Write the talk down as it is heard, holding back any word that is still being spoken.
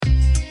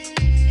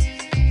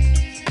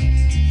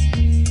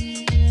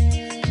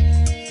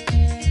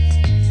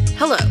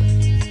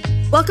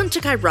Welcome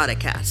to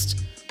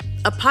Kairoticast,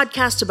 a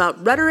podcast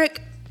about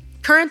rhetoric,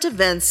 current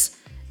events,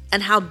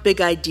 and how big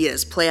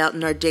ideas play out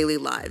in our daily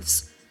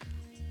lives.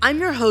 I'm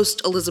your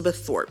host,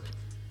 Elizabeth Thorpe.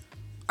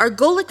 Our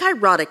goal at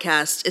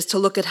Kairoticast is to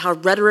look at how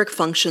rhetoric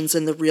functions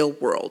in the real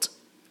world.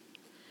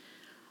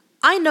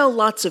 I know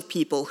lots of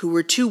people who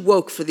were too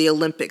woke for the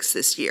Olympics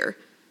this year,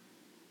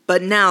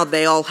 but now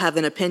they all have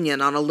an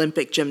opinion on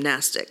Olympic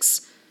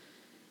gymnastics.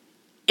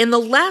 In the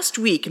last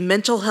week,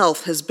 mental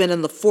health has been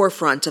in the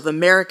forefront of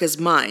America's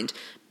mind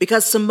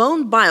because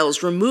Simone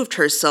Biles removed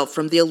herself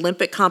from the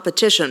Olympic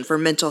competition for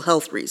mental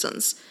health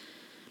reasons.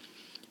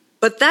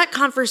 But that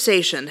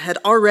conversation had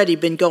already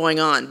been going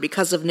on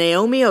because of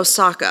Naomi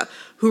Osaka,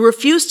 who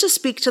refused to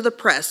speak to the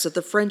press at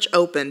the French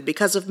Open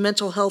because of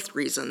mental health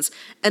reasons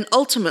and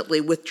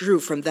ultimately withdrew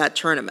from that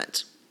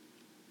tournament.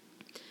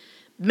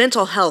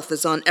 Mental health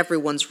is on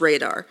everyone's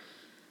radar.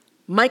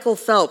 Michael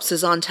Phelps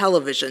is on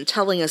television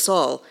telling us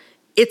all,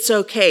 it's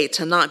okay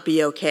to not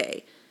be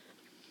okay.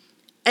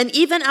 And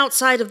even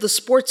outside of the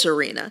sports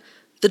arena,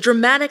 the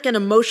dramatic and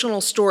emotional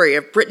story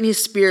of Britney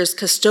Spears'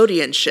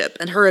 custodianship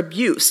and her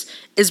abuse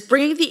is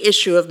bringing the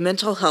issue of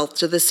mental health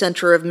to the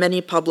center of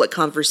many public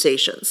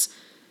conversations.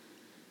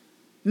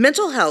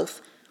 Mental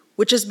health,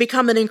 which has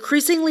become an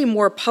increasingly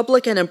more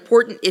public and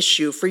important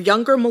issue for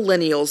younger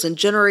millennials and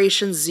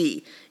Generation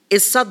Z,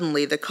 is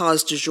suddenly the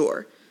cause du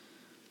jour.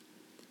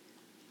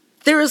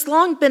 There has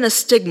long been a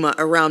stigma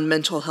around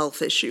mental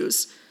health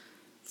issues.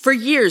 For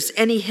years,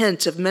 any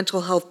hint of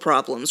mental health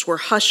problems were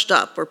hushed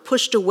up or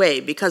pushed away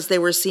because they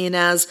were seen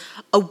as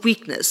a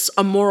weakness,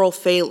 a moral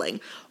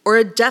failing, or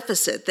a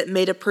deficit that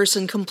made a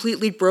person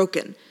completely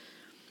broken.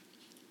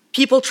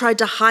 People tried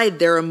to hide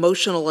their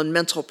emotional and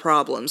mental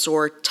problems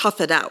or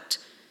tough it out.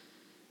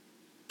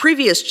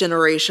 Previous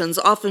generations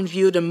often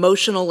viewed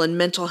emotional and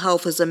mental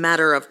health as a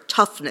matter of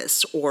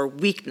toughness or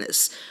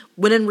weakness,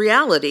 when in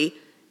reality,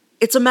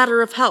 it's a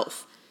matter of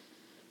health.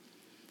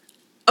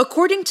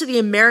 According to the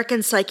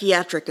American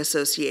Psychiatric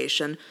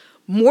Association,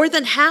 more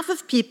than half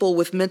of people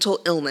with mental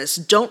illness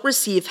don't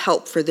receive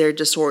help for their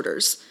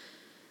disorders.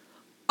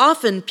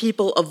 Often,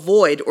 people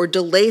avoid or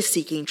delay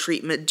seeking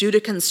treatment due to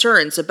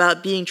concerns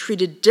about being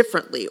treated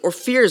differently or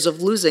fears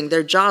of losing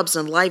their jobs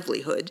and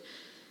livelihood.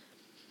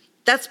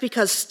 That's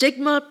because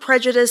stigma,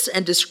 prejudice,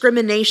 and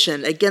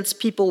discrimination against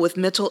people with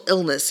mental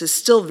illness is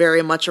still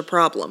very much a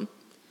problem.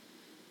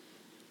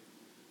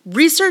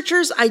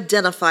 Researchers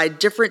identified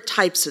different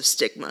types of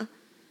stigma.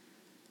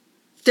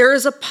 There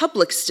is a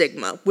public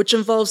stigma, which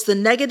involves the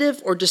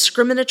negative or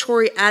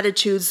discriminatory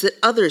attitudes that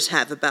others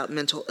have about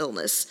mental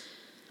illness.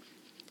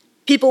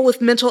 People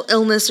with mental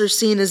illness are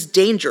seen as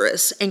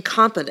dangerous,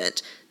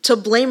 incompetent, to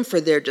blame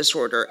for their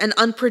disorder, and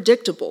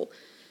unpredictable.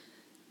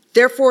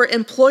 Therefore,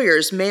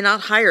 employers may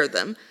not hire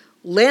them,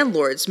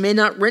 landlords may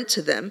not rent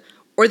to them,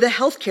 or the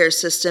healthcare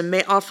system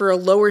may offer a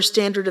lower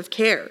standard of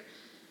care.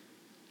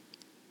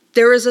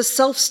 There is a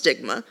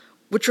self-stigma,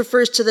 which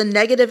refers to the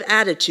negative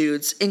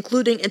attitudes,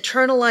 including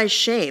internalized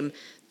shame,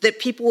 that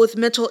people with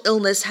mental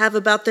illness have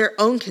about their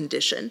own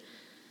condition.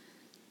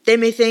 They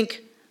may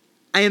think,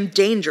 I am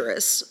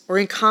dangerous or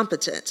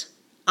incompetent.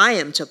 I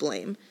am to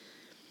blame.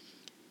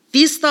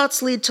 These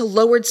thoughts lead to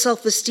lowered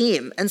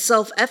self-esteem and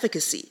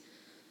self-efficacy.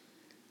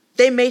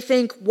 They may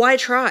think, why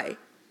try?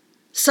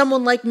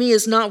 Someone like me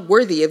is not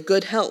worthy of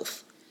good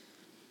health.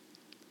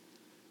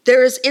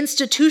 There is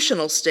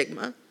institutional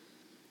stigma.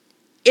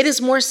 It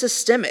is more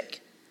systemic,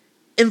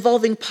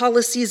 involving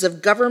policies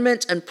of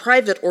government and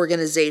private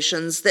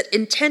organizations that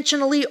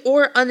intentionally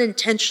or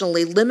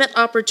unintentionally limit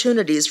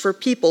opportunities for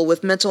people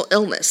with mental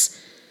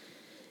illness.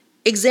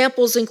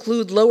 Examples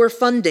include lower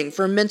funding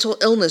for mental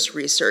illness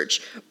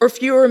research or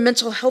fewer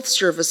mental health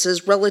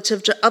services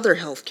relative to other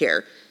health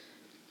care.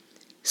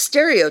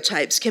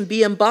 Stereotypes can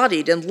be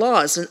embodied in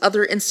laws and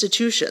other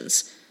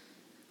institutions.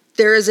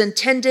 There is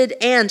intended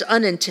and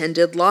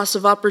unintended loss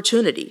of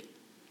opportunity.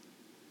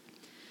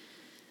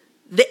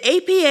 The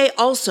APA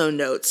also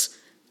notes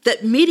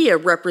that media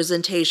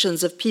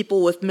representations of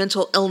people with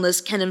mental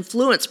illness can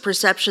influence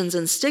perceptions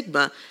and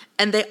stigma,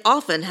 and they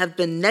often have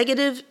been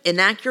negative,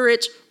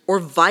 inaccurate, or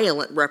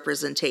violent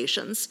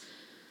representations.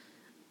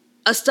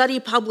 A study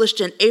published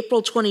in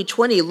April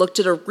 2020 looked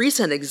at a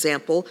recent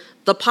example,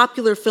 the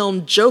popular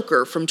film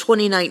Joker from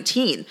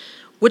 2019,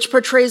 which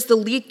portrays the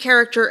lead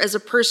character as a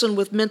person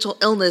with mental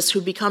illness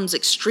who becomes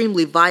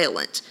extremely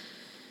violent.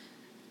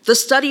 The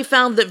study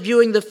found that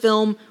viewing the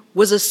film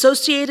was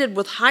associated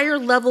with higher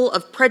level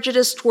of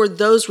prejudice toward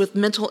those with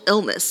mental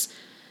illness.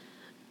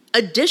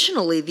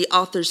 Additionally, the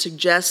authors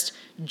suggest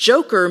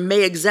Joker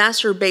may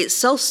exacerbate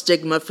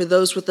self-stigma for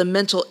those with a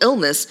mental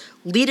illness,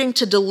 leading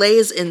to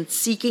delays in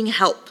seeking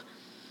help.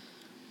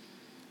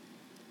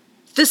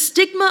 The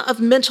stigma of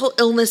mental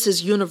illness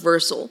is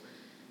universal.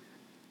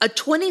 A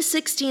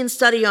 2016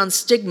 study on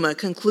stigma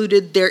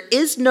concluded there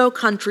is no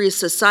country,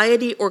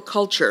 society, or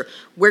culture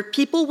where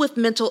people with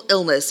mental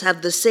illness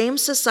have the same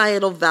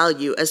societal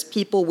value as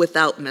people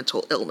without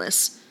mental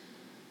illness.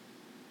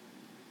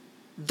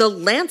 The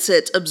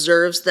Lancet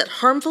observes that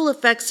harmful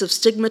effects of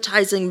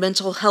stigmatizing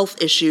mental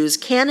health issues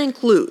can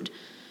include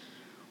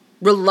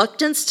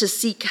reluctance to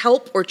seek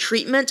help or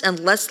treatment and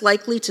less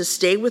likely to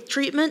stay with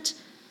treatment,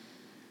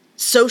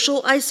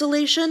 social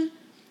isolation,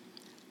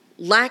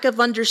 lack of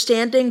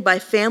understanding by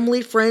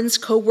family, friends,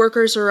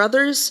 coworkers, or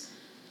others,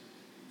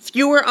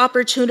 fewer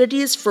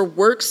opportunities for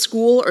work,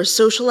 school, or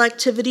social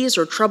activities,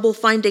 or trouble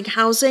finding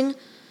housing,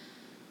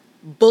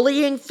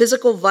 bullying,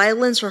 physical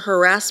violence, or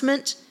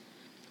harassment,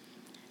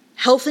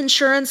 health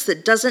insurance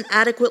that doesn't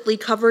adequately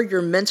cover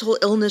your mental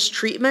illness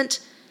treatment,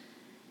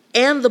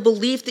 and the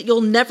belief that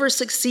you'll never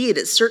succeed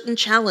at certain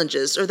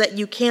challenges or that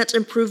you can't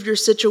improve your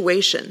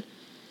situation.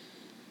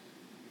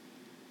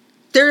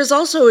 There is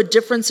also a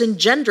difference in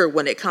gender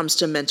when it comes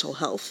to mental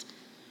health.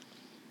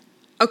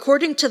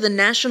 According to the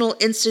National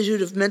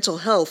Institute of Mental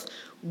Health,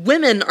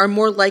 women are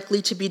more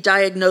likely to be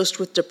diagnosed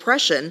with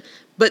depression,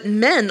 but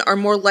men are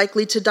more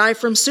likely to die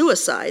from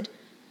suicide.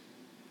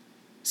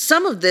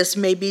 Some of this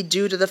may be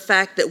due to the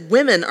fact that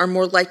women are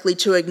more likely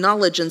to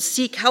acknowledge and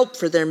seek help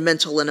for their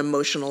mental and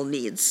emotional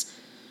needs.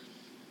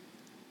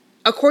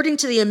 According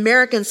to the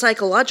American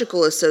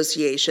Psychological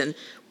Association,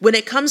 when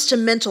it comes to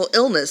mental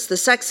illness, the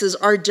sexes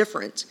are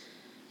different.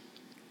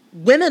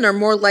 Women are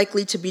more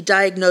likely to be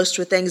diagnosed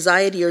with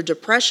anxiety or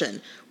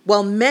depression,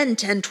 while men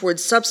tend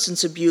towards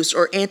substance abuse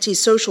or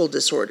antisocial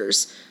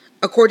disorders,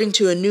 according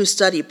to a new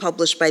study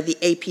published by the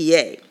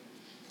APA.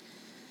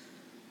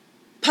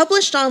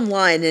 Published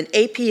online in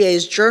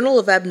APA's Journal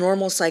of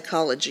Abnormal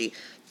Psychology,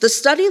 the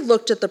study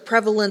looked at the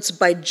prevalence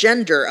by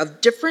gender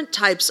of different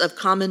types of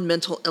common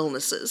mental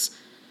illnesses.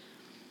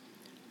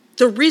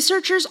 The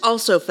researchers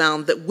also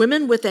found that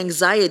women with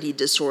anxiety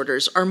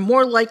disorders are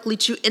more likely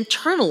to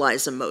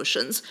internalize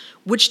emotions,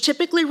 which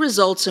typically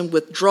results in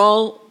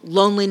withdrawal,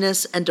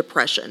 loneliness, and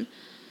depression.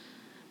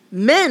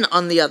 Men,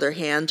 on the other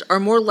hand, are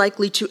more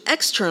likely to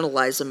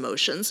externalize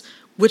emotions,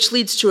 which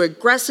leads to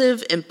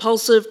aggressive,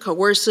 impulsive,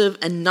 coercive,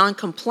 and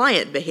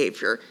non-compliant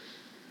behavior.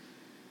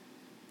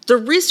 The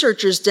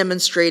researchers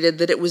demonstrated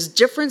that it was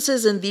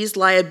differences in these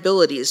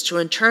liabilities to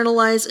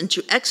internalize and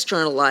to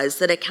externalize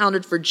that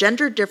accounted for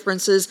gender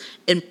differences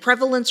in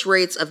prevalence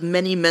rates of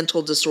many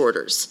mental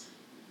disorders.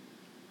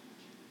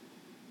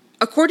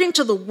 According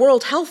to the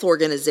World Health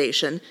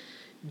Organization,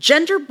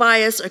 gender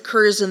bias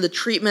occurs in the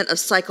treatment of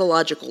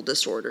psychological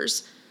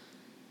disorders.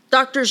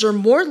 Doctors are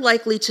more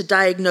likely to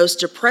diagnose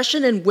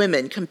depression in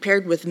women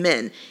compared with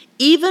men,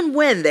 even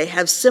when they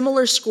have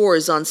similar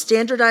scores on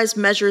standardized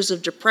measures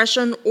of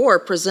depression or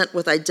present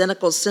with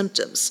identical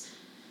symptoms.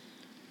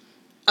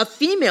 A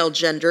female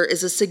gender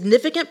is a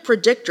significant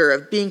predictor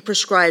of being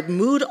prescribed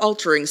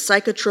mood-altering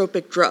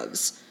psychotropic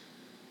drugs.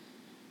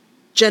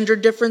 Gender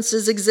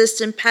differences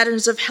exist in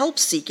patterns of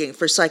help-seeking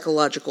for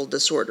psychological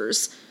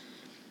disorders.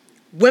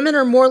 Women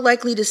are more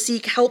likely to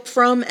seek help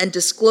from and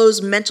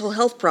disclose mental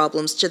health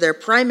problems to their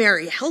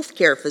primary health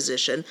care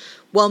physician,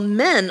 while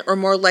men are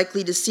more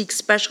likely to seek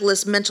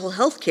specialist mental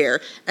health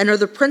care and are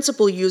the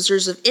principal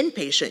users of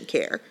inpatient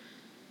care.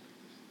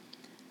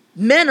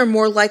 Men are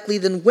more likely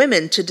than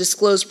women to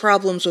disclose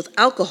problems with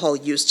alcohol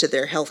use to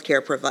their health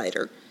care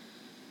provider.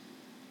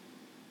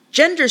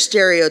 Gender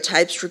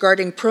stereotypes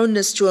regarding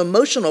proneness to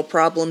emotional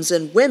problems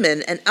in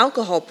women and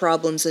alcohol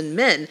problems in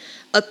men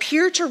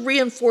appear to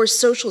reinforce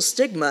social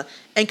stigma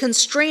and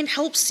constrain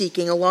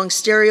help-seeking along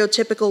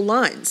stereotypical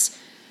lines.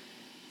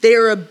 They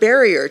are a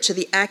barrier to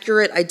the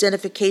accurate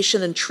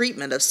identification and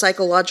treatment of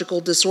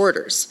psychological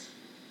disorders.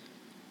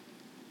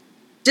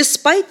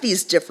 Despite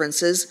these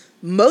differences,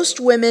 most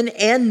women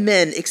and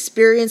men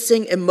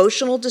experiencing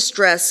emotional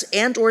distress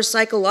and/or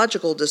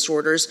psychological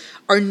disorders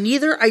are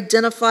neither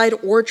identified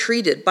or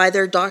treated by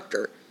their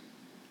doctor.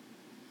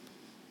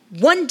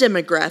 One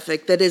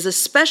demographic that is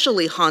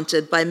especially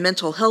haunted by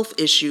mental health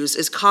issues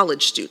is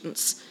college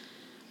students.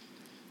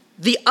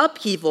 The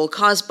upheaval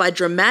caused by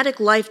dramatic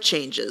life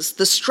changes,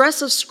 the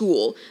stress of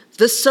school,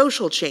 the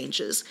social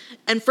changes,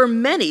 and for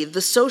many,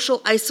 the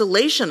social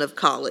isolation of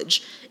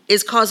college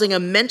is causing a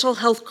mental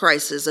health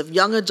crisis of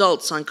young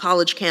adults on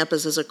college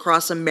campuses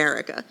across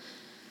America.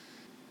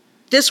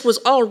 This was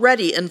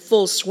already in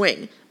full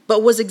swing,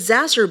 but was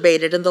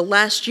exacerbated in the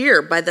last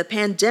year by the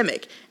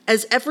pandemic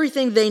as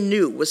everything they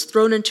knew was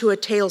thrown into a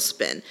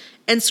tailspin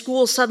and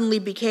school suddenly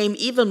became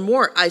even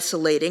more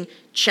isolating,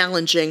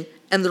 challenging,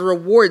 and the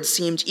rewards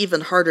seemed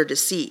even harder to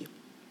see.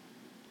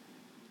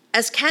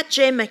 As Kat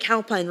J.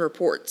 McAlpine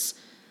reports,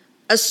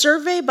 a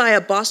survey by a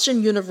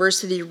Boston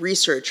University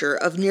researcher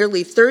of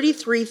nearly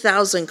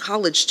 33,000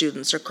 college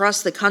students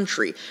across the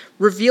country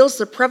reveals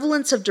the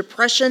prevalence of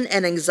depression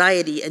and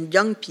anxiety in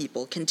young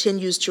people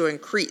continues to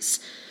increase,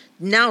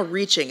 now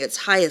reaching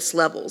its highest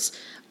levels,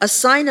 a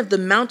sign of the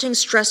mounting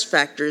stress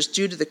factors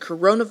due to the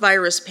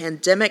coronavirus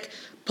pandemic,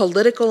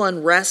 political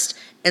unrest,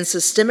 and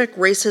systemic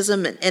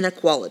racism and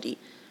inequality.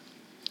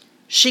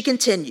 She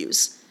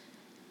continues,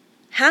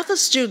 half of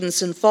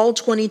students in fall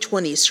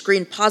 2020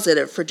 screened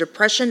positive for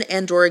depression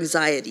and/or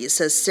anxiety,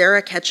 says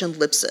Sarah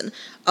Ketchen-Lipson,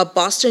 a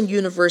Boston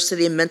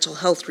University mental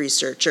health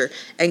researcher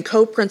and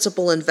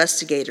co-principal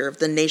investigator of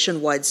the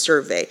nationwide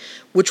survey,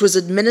 which was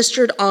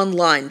administered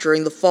online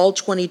during the fall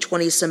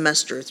 2020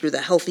 semester through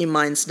the Healthy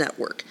Minds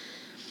Network.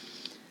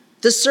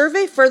 The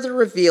survey further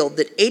revealed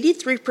that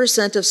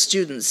 83% of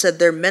students said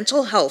their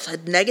mental health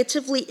had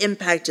negatively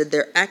impacted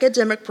their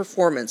academic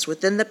performance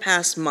within the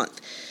past month,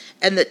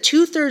 and that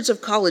 2/3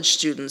 of college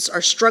students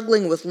are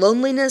struggling with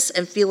loneliness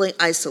and feeling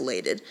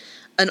isolated,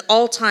 an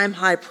all-time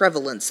high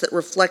prevalence that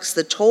reflects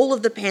the toll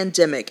of the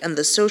pandemic and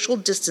the social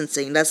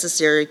distancing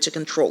necessary to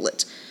control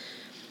it.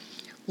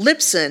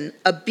 Lipson,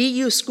 a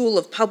BU School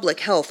of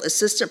Public Health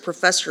assistant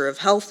professor of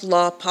health,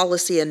 law,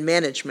 policy, and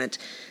management,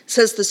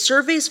 says the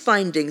survey's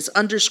findings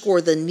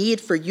underscore the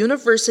need for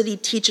university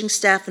teaching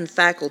staff and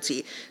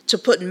faculty to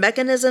put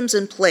mechanisms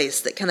in place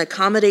that can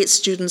accommodate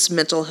students'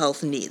 mental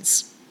health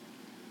needs.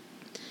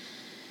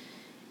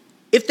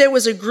 If there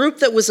was a group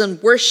that was in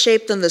worse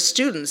shape than the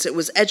students, it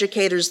was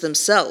educators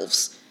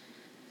themselves.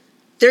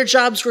 Their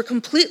jobs were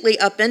completely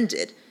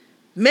upended.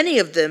 Many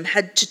of them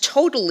had to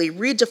totally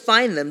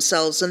redefine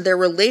themselves and their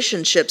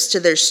relationships to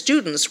their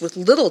students with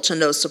little to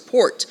no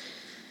support.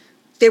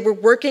 They were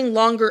working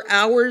longer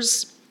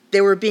hours,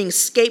 they were being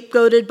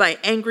scapegoated by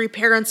angry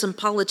parents and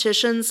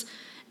politicians,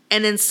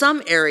 and in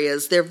some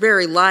areas, their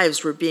very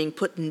lives were being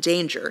put in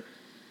danger.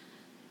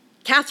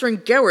 Catherine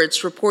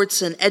Gerritz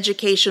reports in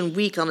Education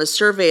Week on a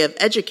survey of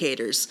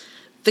educators.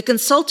 The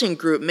consulting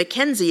group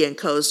McKinsey &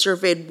 Co.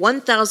 surveyed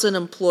 1,000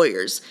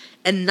 employers,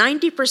 and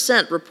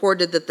 90%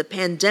 reported that the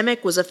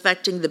pandemic was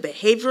affecting the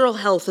behavioral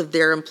health of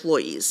their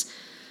employees.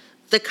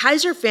 The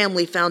Kaiser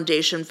Family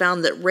Foundation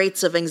found that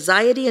rates of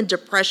anxiety and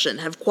depression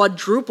have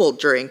quadrupled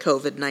during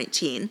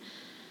COVID-19.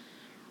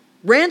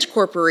 Rand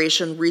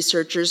Corporation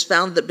researchers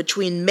found that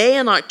between May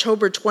and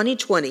October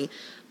 2020,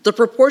 the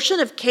proportion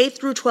of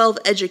K-12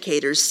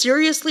 educators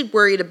seriously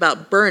worried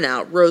about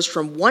burnout rose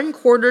from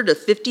 1/4 to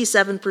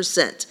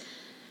 57%.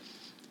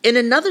 In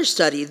another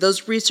study,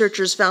 those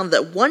researchers found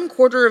that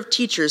 1/4 of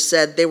teachers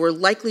said they were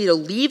likely to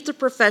leave the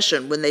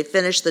profession when they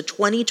finished the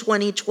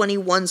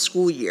 2020-21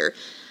 school year,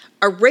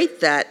 a rate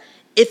that,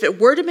 if it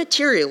were to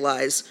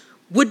materialize,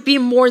 would be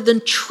more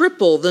than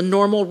triple the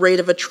normal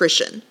rate of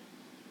attrition.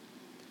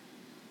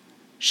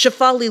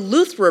 Shefali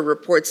Luthra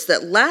reports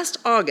that last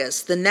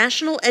August, the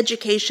National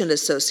Education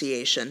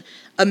Association,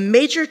 a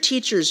major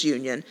teachers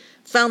union,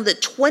 found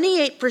that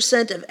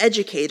 28% of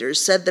educators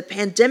said the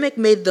pandemic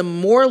made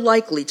them more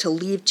likely to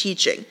leave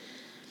teaching.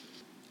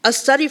 A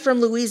study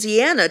from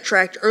Louisiana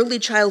tracked early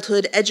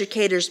childhood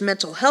educators'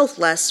 mental health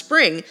last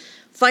spring,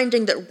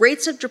 finding that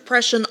rates of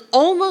depression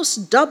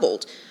almost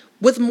doubled,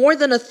 with more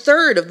than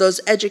 1/3 of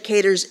those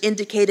educators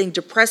indicating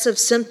depressive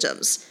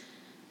symptoms.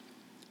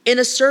 In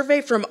a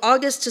survey from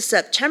August to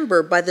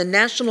September by the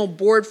National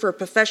Board for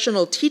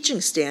Professional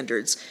Teaching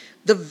Standards,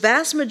 the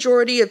vast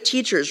majority of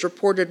teachers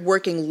reported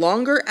working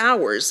longer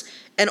hours,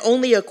 and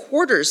only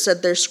 1/4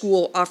 said their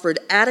school offered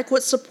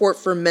adequate support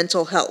for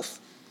mental health.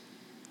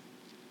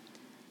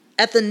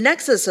 At the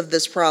nexus of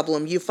this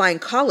problem, you find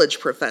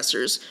college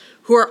professors,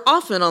 who are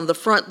often on the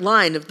front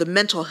line of the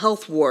mental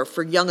health war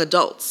for young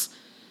adults.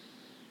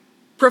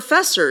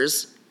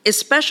 Professors,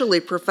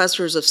 especially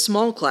professors of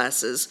small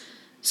classes,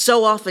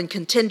 so often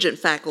contingent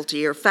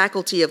faculty or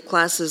faculty of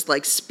classes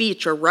like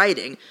speech or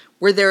writing,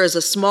 where there is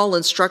a small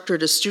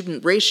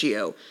instructor-to-student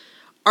ratio,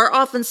 are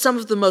often some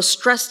of the most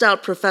stressed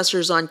out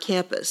professors on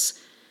campus.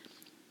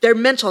 Their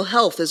mental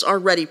health is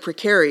already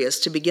precarious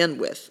to begin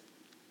with.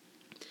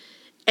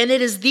 And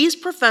it is these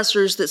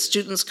professors that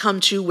students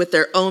come to with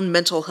their own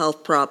mental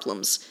health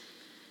problems.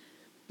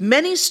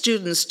 Many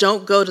students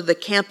don't go to the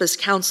campus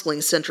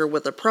counseling center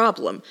with a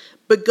problem,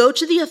 but go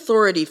to the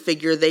authority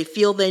figure they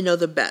feel they know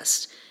the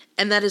best,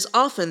 and that is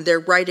often their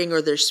writing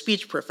or their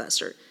speech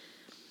professor.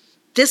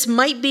 This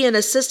might be an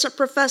assistant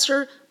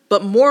professor,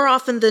 but more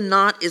often than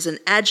not is an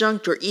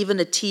adjunct or even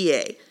a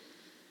TA.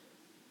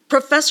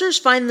 Professors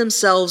find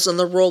themselves in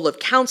the role of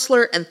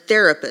counselor and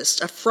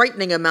therapist a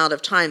frightening amount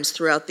of times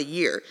throughout the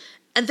year,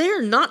 and they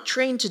are not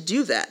trained to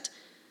do that.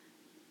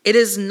 It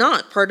is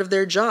not part of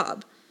their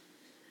job.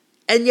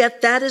 And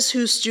yet that is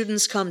who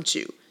students come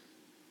to.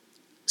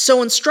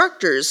 So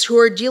instructors who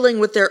are dealing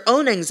with their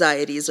own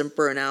anxieties and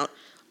burnout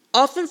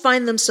often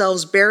find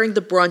themselves bearing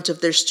the brunt of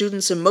their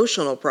students'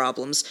 emotional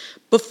problems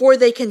before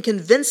they can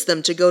convince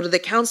them to go to the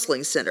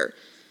counseling center.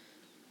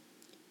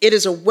 It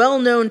is a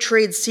well-known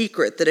trade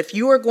secret that if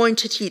you are going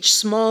to teach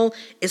small,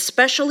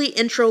 especially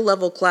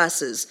intro-level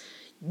classes,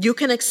 you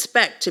can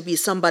expect to be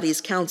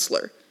somebody's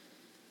counselor.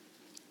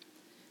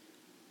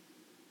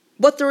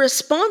 What the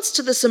response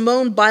to the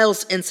Simone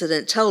Biles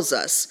incident tells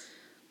us,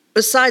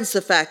 besides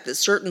the fact that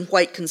certain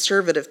white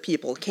conservative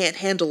people can't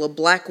handle a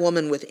black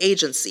woman with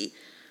agency,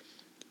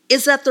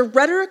 is that the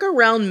rhetoric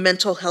around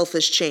mental health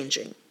is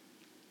changing.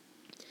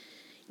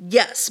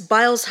 Yes,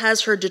 Biles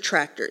has her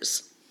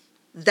detractors.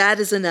 That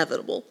is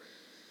inevitable.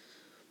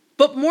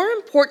 But more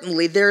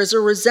importantly, there is a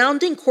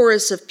resounding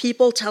chorus of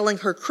people telling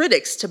her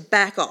critics to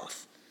back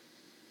off.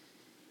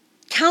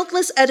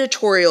 Countless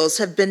editorials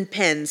have been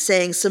penned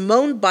saying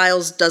Simone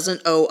Biles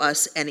doesn't owe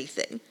us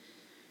anything.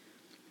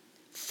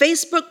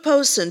 Facebook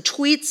posts and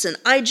tweets and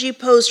IG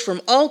posts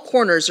from all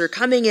corners are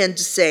coming in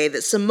to say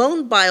that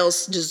Simone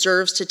Biles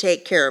deserves to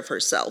take care of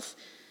herself.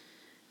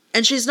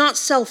 And she's not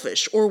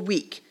selfish or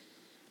weak.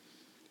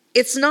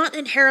 It's not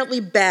inherently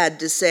bad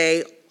to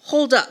say,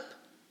 hold up,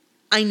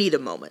 I need a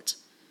moment.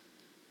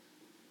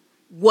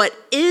 What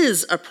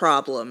is a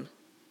problem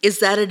is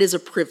that it is a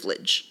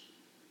privilege.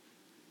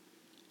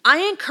 I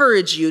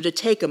encourage you to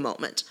take a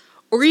moment,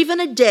 or even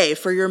a day,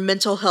 for your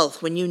mental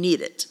health when you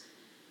need it.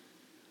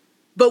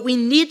 But we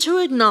need to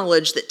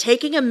acknowledge that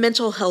taking a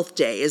mental health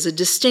day is a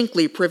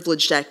distinctly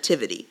privileged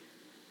activity.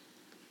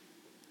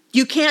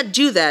 You can't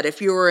do that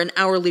if you are an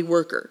hourly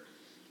worker.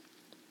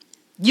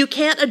 You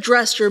can't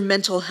address your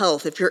mental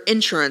health if your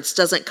insurance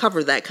doesn't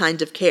cover that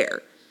kind of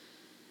care.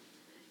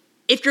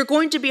 If you're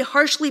going to be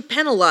harshly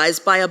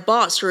penalized by a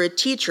boss or a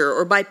teacher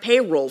or by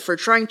payroll for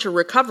trying to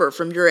recover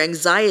from your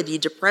anxiety,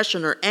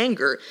 depression, or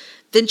anger,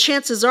 then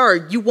chances are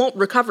you won't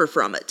recover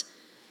from it.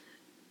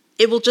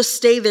 It will just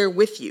stay there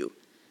with you.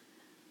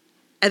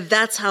 And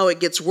that's how it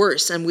gets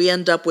worse, and we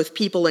end up with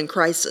people in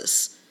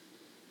crisis.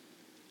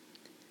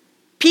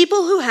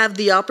 People who have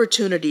the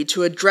opportunity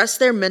to address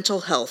their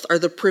mental health are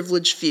the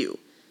privileged few.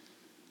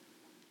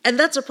 And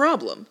that's a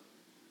problem.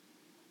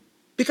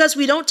 Because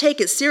we don't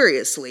take it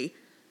seriously.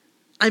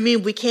 I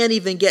mean, we can't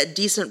even get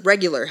decent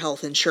regular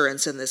health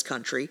insurance in this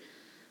country.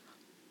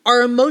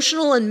 Our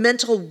emotional and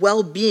mental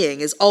well-being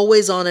is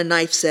always on a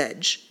knife's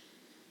edge.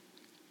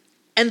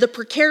 And the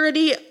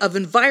precarity of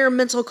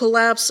environmental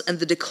collapse and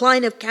the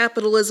decline of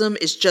capitalism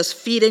is just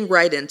feeding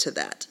right into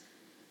that.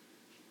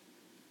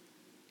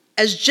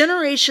 As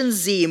Generation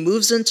Z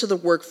moves into the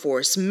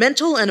workforce,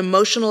 mental and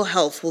emotional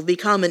health will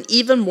become an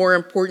even more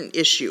important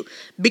issue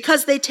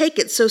because they take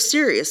it so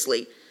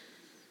seriously.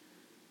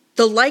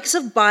 The likes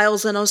of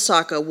Biles and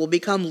Osaka will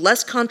become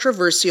less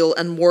controversial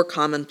and more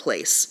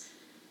commonplace.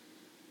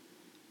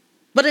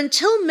 But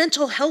until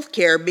mental health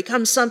care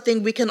becomes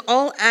something we can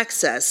all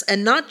access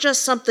and not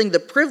just something the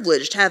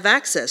privileged have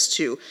access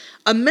to,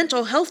 a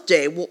mental health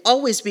day will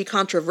always be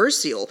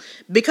controversial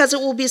because it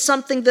will be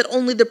something that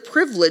only the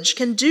privileged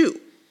can do.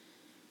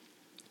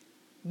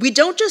 We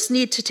don't just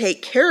need to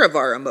take care of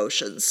our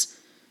emotions.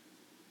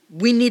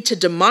 We need to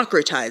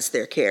democratize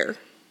their care.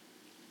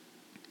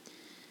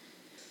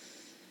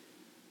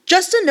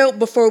 Just a note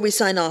before we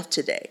sign off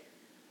today.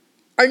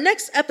 Our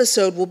next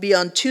episode will be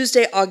on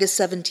Tuesday, August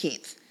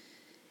 17th.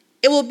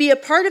 It will be a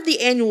part of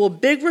the annual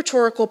Big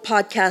Rhetorical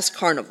Podcast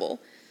Carnival.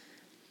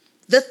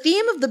 The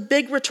theme of the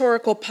Big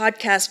Rhetorical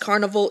Podcast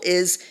Carnival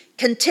is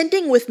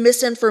Contending with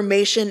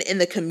Misinformation in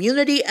the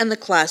Community and the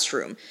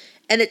Classroom,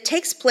 and it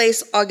takes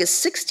place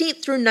August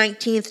 16th through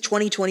 19th,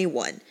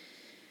 2021.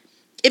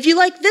 If you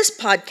like this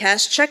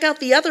podcast, check out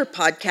the other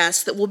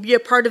podcasts that will be a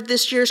part of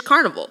this year's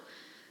carnival.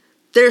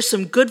 There's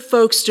some good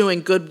folks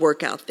doing good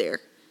work out there.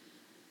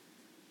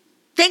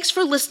 Thanks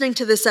for listening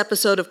to this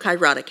episode of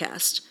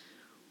Kairoticast.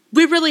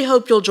 We really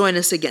hope you'll join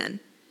us again.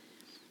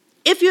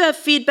 If you have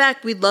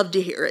feedback, we'd love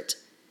to hear it.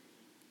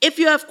 If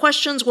you have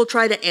questions, we'll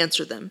try to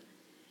answer them.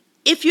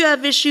 If you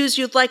have issues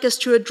you'd like us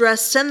to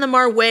address, send them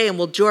our way and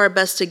we'll do our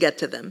best to get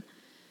to them.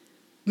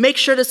 Make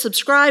sure to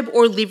subscribe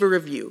or leave a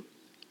review.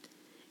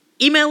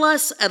 Email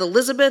us at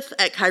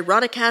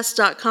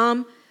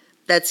elizabeth@kairoticast.com.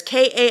 That's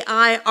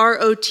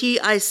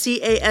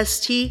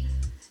KAIROTICAST.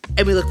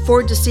 And we look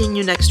forward to seeing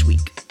you next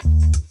week.